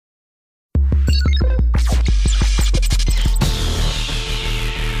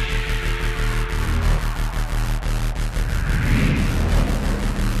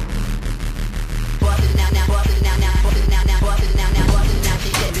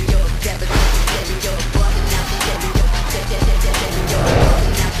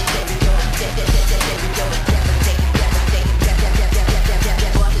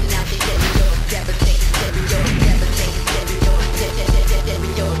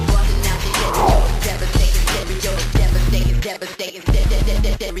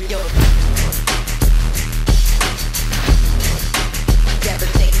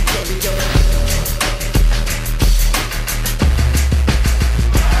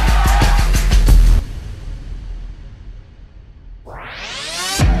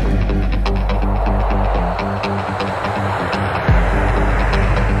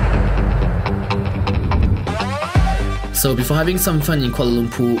for having some fun in Kuala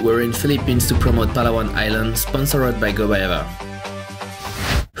Lumpur, we're in Philippines to promote Palawan Island, sponsored by GoByAVA.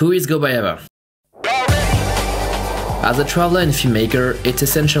 Who is GoByAVA? As a traveler and filmmaker, it's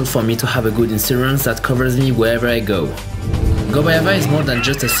essential for me to have a good insurance that covers me wherever I go. GoByAVA is more than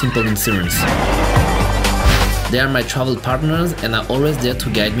just a simple insurance. They are my travel partners and are always there to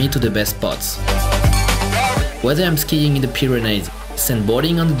guide me to the best spots. Whether I'm skiing in the Pyrenees,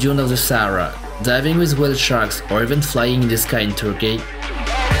 sandboarding on the dunes of the Sahara, diving with whale sharks, or even flying in the sky in Turkey,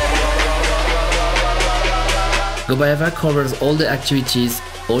 GoByAVA covers all the activities,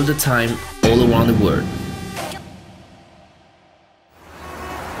 all the time, all around the world.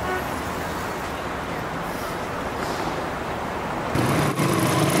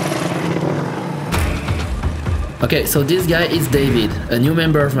 Okay, so this guy is David, a new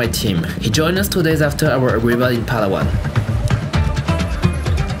member of my team. He joined us 2 days after our arrival in Palawan.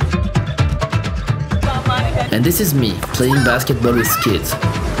 And this is me, playing basketball with kids.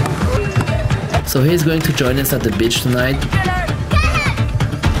 So he's going to join us at the beach tonight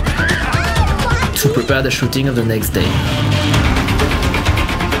to prepare the shooting of the next day.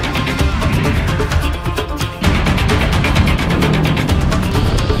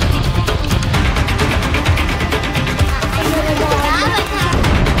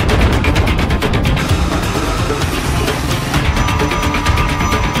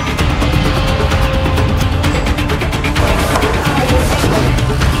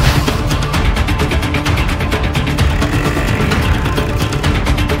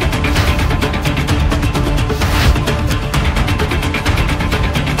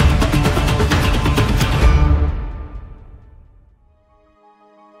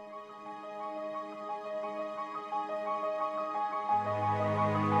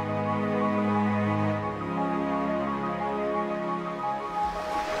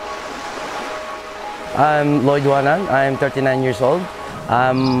 I'm Lloyd Wanan. I'm 39 years old.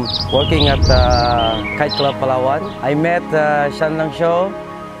 I'm working at Kite Club Palawan. I met XianLong Chow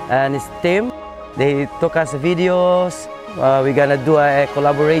and his team. They took us videos. We're gonna do a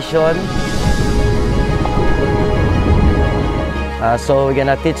collaboration. So we're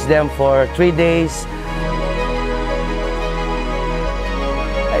gonna teach them for 3 days.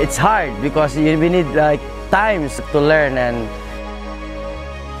 It's hard because we need times to learn, and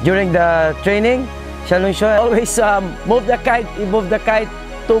during the training, XianLong Chow always move the kite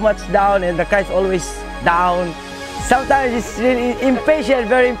too much down, and the kite's always down. Sometimes it's really impatient,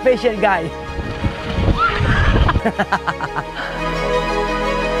 very impatient guy.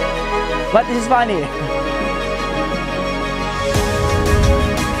 But this is funny.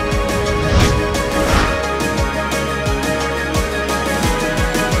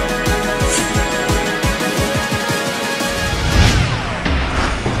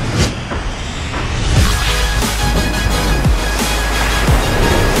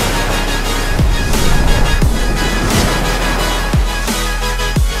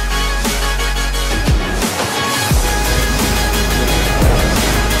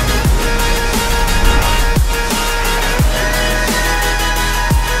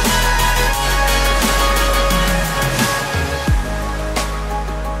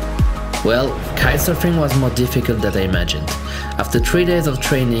 Well, kitesurfing was more difficult than I imagined. After 3 days of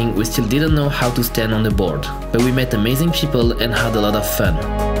training, we still didn't know how to stand on the board, but we met amazing people and had a lot of fun.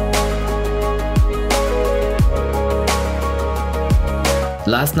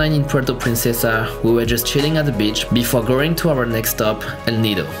 Last night in Puerto Princesa, we were just chilling at the beach before going to our next stop, El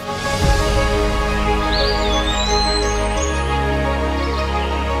Nido.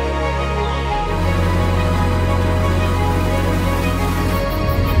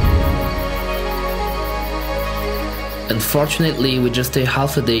 Unfortunately, we just stayed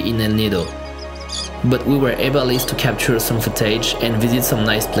half a day in El Nido, but we were able at least to capture some footage and visit some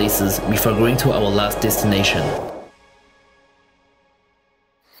nice places before going to our last destination.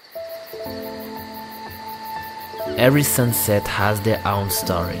 Every sunset has their own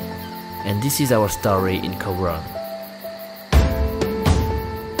story, and this is our story in Cobran.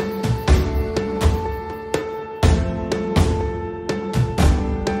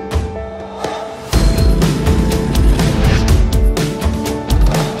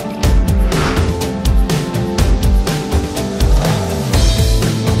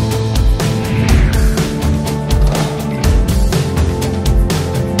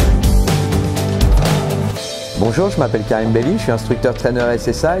 Bonjour, je m'appelle Karim Belli, je suis instructeur traîneur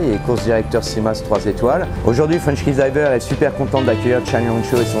SSI et course directeur CIMAS 3 étoiles. Aujourd'hui, French Diver est super content d'accueillir XianLong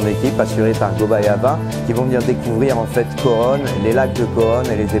Chow et son équipe, assurée par GoByAVA, qui vont venir découvrir en fait Coronne, les lacs de Coronne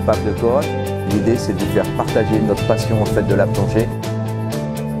et les épaves de Coronne. L'idée, c'est de faire partager notre passion en fait de la plongée.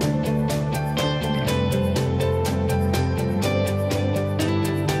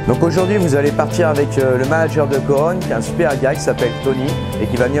 Donc aujourd'hui, vous allez partir avec le manager de Corogne, qui est un super gars qui s'appelle Tony et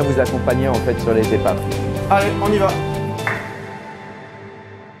qui va venir vous accompagner en fait sur les étapes. Allez, on y va.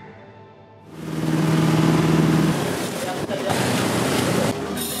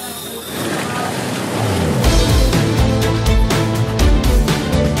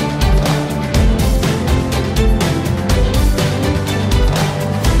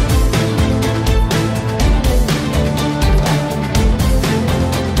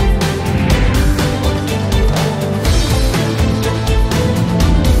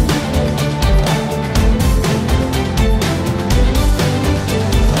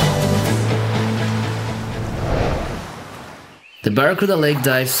 The Barracuda Lake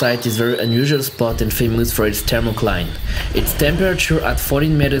dive site is a very unusual spot and famous for its thermocline. Its temperature at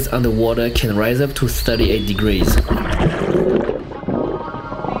 14 meters underwater can rise up to 38 degrees.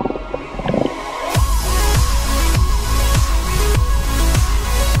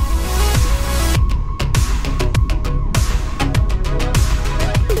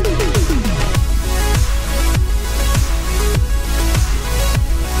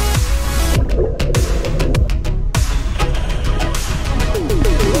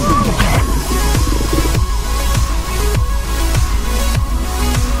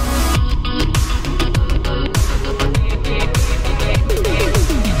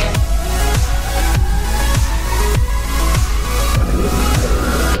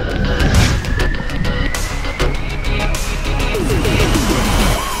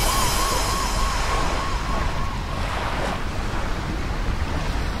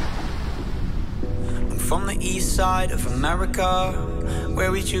 From the east side of America,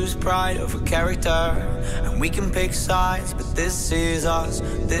 where we choose pride over character, and we can pick sides, but this is us,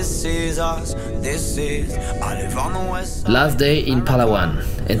 this is us, this is. I live on the west side. Last day in Palawan,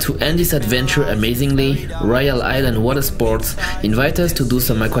 and to end this adventure amazingly, Royal Island Water Sports invite us to do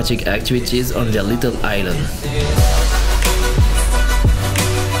some aquatic activities on their little island.